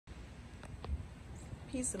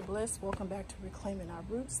Peace and bliss. Welcome back to Reclaiming Our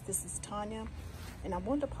Roots. This is Tanya, and I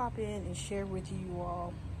wanted to pop in and share with you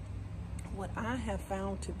all what I have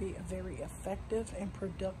found to be a very effective and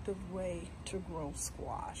productive way to grow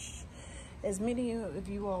squash. As many of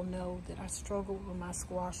you all know, that I struggled with my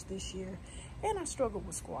squash this year, and I struggled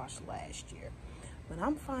with squash last year. But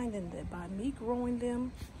I'm finding that by me growing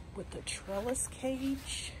them with the trellis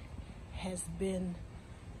cage has been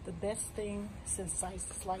the best thing since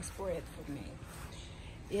sliced bread for me.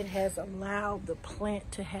 It has allowed the plant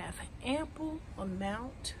to have ample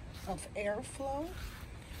amount of airflow.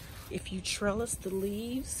 If you trellis the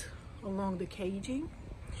leaves along the caging,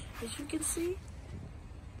 as you can see,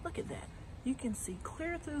 look at that. You can see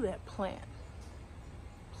clear through that plant.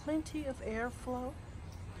 Plenty of airflow.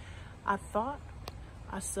 I thought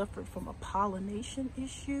I suffered from a pollination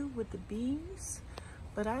issue with the bees,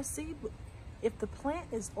 but I see if the plant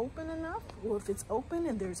is open enough, or if it's open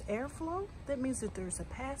and there's airflow, that means that there's a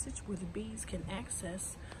passage where the bees can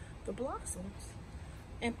access the blossoms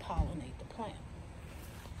and pollinate the plant.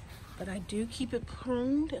 But I do keep it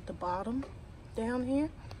pruned at the bottom down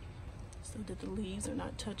here so that the leaves are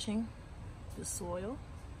not touching the soil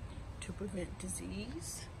to prevent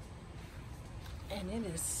disease. And it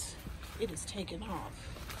is taken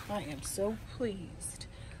off. I am so pleased.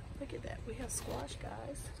 Look at that. We have squash,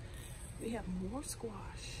 guys. We have more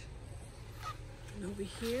squash. And over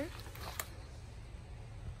here,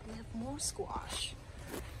 we have more squash.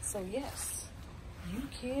 So yes, you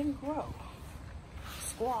can grow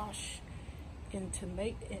squash in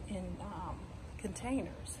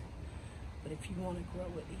containers. But if you want to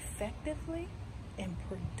grow it effectively and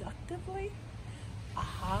productively, I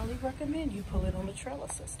highly recommend you pull it on the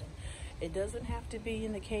trellis system. It doesn't have to be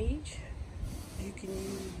in the cage. You can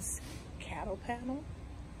use cattle panel.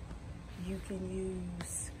 You can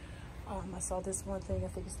use, I saw this one thing, I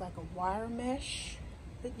think it's like a wire mesh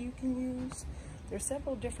that you can use. There's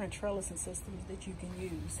several different trellising systems that you can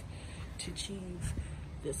use to achieve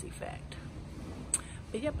this effect.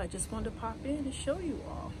 But yep, I just wanted to pop in and show you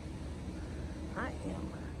all. I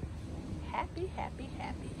am happy, happy,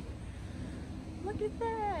 happy. Look at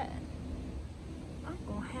that. I'm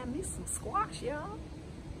gonna have me some squash, y'all.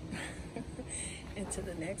 Until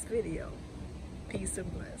the next video, peace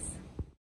and bless.